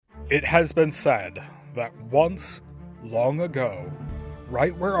It has been said that once, long ago,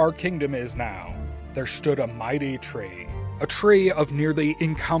 right where our kingdom is now, there stood a mighty tree. A tree of nearly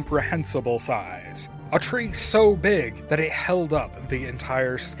incomprehensible size. A tree so big that it held up the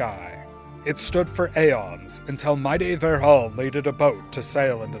entire sky. It stood for aeons until mighty arenthaergald needed a boat to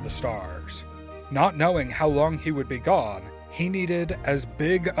sail into the stars. Not knowing how long he would be gone, he needed as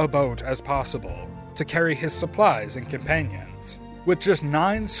big a boat as possible to carry his supplies and companions. With just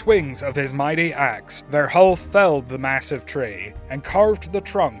 9 swings of his mighty axe, arenthaergald felled the massive tree and carved the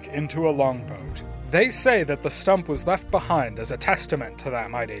trunk into a longboat. They say that the stump was left behind as a testament to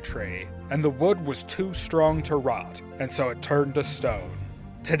that mighty tree, and the wood was too strong to rot, and so it turned to stone.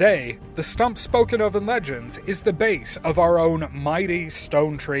 Today, the stump spoken of in legends is the base of our own mighty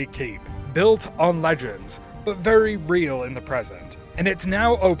Stonetree Keep, built on legends, but very real in the present, and it's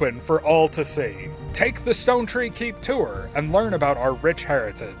now open for all to see. Take the Stonetree Keep tour and learn about our rich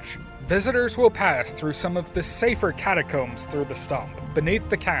heritage. Visitors will pass through some of the safer catacombs through the stump, beneath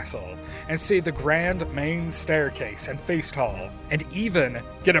the castle, and see the grand main staircase and feast hall, and even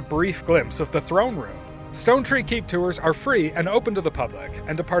get a brief glimpse of the throne room. Stonetree Keep tours are free and open to the public,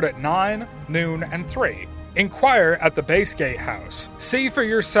 and depart at 9, noon, and 3. Inquire at the Base Gate House. See for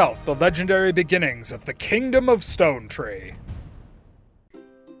yourself the legendary beginnings of the Kingdom of Stonetree.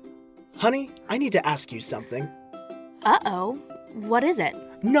 Honey, I need to ask you something. Uh-oh. What is it?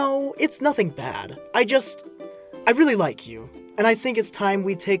 No, it's nothing bad. I really like you, and I think it's time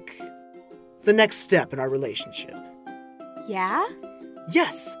we take the next step in our relationship. Yeah?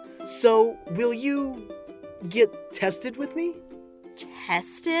 Yes. So, will you get tested with me?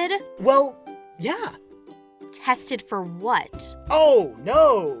 Tested? Well, yeah. Tested for what? Oh,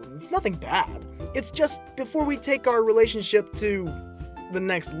 no, it's nothing bad. It's just before we take our relationship to the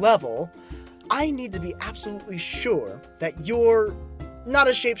next level, I need to be absolutely sure that you're not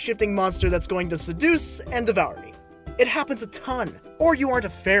a shape-shifting monster that's going to seduce and devour me. It happens a ton. Or you aren't a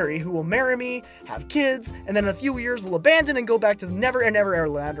fairy who will marry me, have kids, and then in a few years will abandon and go back to the Never and Ever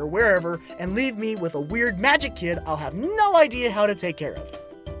Airland or wherever and leave me with a weird magic kid I'll have no idea how to take care of.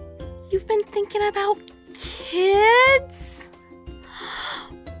 You've been thinking about kids?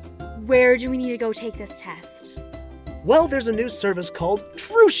 Where do we need to go take this test? Well, there's a new service called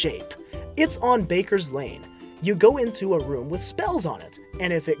True Shape. It's on Baker's Lane. You go into a room with spells on it,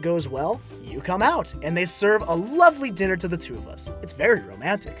 and if it goes well, you come out, and they serve a lovely dinner to the two of us. It's very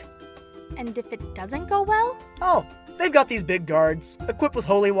romantic. And if it doesn't go well? Oh, they've got these big guards, equipped with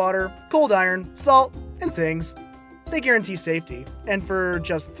holy water, cold iron, salt, and things. They guarantee safety, and for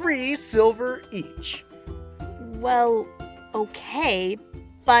just 3 silver each. Well, okay,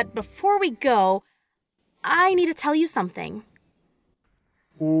 but before we go, I need to tell you something.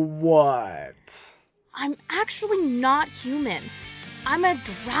 What? I'm actually not human. I'm a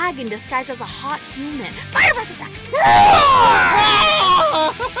dragon disguised as a hot human. Fire breath attack!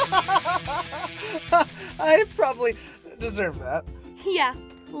 I probably deserve that. Yeah,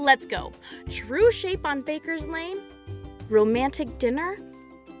 let's go. True Shape on Baker's Lane. Romantic dinner.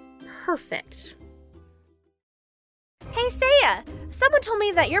 Perfect. Hey, Seiya! Someone told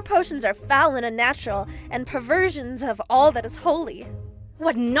me that your potions are foul and unnatural, and perversions of all that is holy.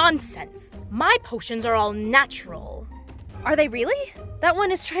 What nonsense! My potions are all natural. Are they really? That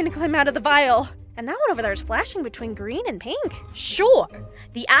one is trying to climb out of the vial, and that one over there is flashing between green and pink. Sure!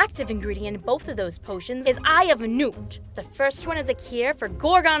 The active ingredient in both of those potions is Eye of Newt. The first one is a cure for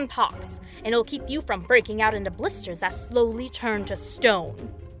Gorgon pox, and it'll keep you from breaking out into blisters that slowly turn to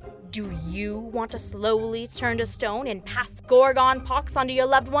stone. Do you want to slowly turn to stone and pass Gorgon pox onto your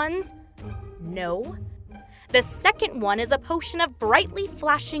loved ones? No. The second one is a potion of brightly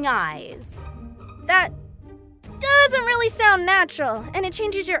flashing eyes. That doesn't really sound natural, and it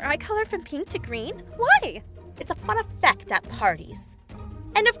changes your eye color from pink to green? Why? It's a fun effect at parties.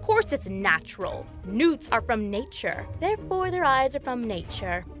 And of course it's natural. Newts are from nature, therefore their eyes are from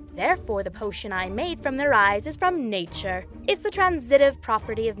nature. Therefore the potion I made from their eyes is from nature. It's the transitive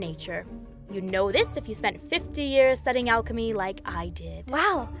property of nature. You'd know this if you spent 50 years studying alchemy like I did.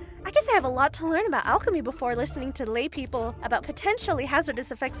 Wow. I guess I have a lot to learn about alchemy before listening to lay people about potentially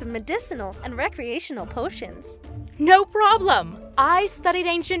hazardous effects of medicinal and recreational potions. No problem. I studied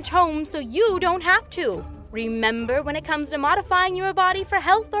ancient tomes so you don't have to. Remember, when it comes to modifying your body for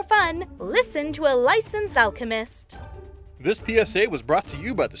health or fun, listen to a licensed alchemist. This PSA was brought to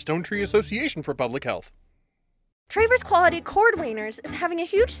you by the Stonetree Association for Public Health. Travers Quality Cordwainers is having a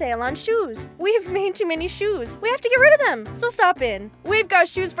huge sale on shoes. We've made too many shoes. We have to get rid of them, so stop in. We've got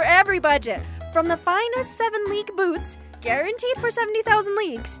shoes for every budget, from the finest 7-league boots guaranteed for 70,000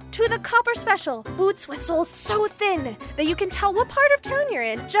 leagues, to the Copper Special, boots with soles so thin that you can tell what part of town you're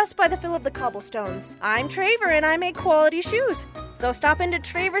in just by the feel of the cobblestones. I'm Traver and I make quality shoes. So stop into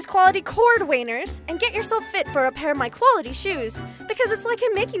Traver's Quality Cordwainers and get yourself fit for a pair of my quality shoes, because it's like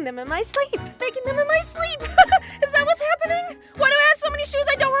I'm making them in my sleep. Making them in my sleep! Is that what's happening? Why do I have so many shoes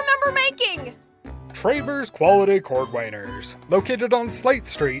I don't remember making? Traver's Quality Cordwainers, located on Slate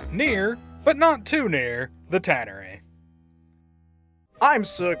Street near, but not too near, the Tannery. I'm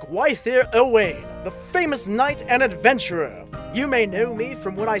Sir Gwythyr Owain, the famous knight and adventurer. You may know me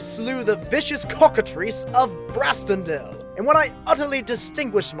from when I slew the vicious cockatrice of Brastondale, and when I utterly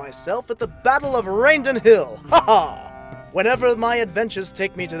distinguished myself at the Battle of Raindon Hill. Ha ha! Whenever my adventures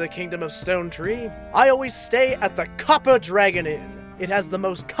take me to the Kingdom of Stonetree, I always stay at the Copper Dragon Inn. It has the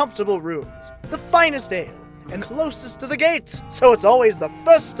most comfortable rooms, the finest ale, and closest to the gate, so it's always the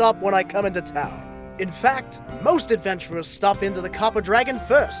first stop when I come into town. In fact, most adventurers stop into the Copper Dragon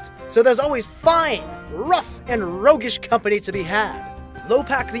first, so there's always fine, rough, and roguish company to be had.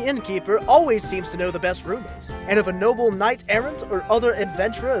 Lopak the innkeeper always seems to know the best rumors, and if a noble knight-errant or other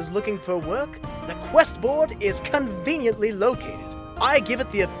adventurer is looking for work, the quest board is conveniently located. I give it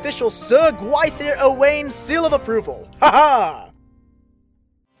the official Sir Gwythyr Owain seal of approval. Ha ha!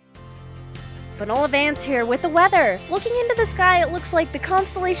 Benola Vance here with the weather. Looking into the sky, it looks like the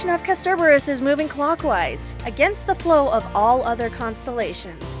constellation of Castorberus is moving clockwise, against the flow of all other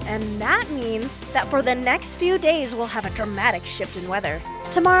constellations. And that means that for the next few days, we'll have a dramatic shift in weather.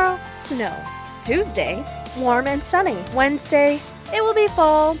 Tomorrow, snow. Tuesday, warm and sunny. Wednesday, it will be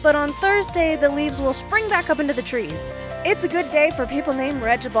fall, but on Thursday, the leaves will spring back up into the trees. It's a good day for people named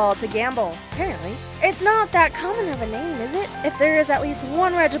Regibald to gamble, apparently. It's not that common of a name, is it? If there is at least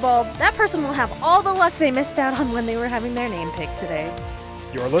one Regibald, that person will have all the luck they missed out on when they were having their name picked today.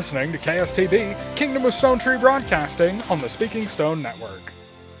 You're listening to KSTB, Kingdom of Stonetree Broadcasting on the Speaking Stone Network.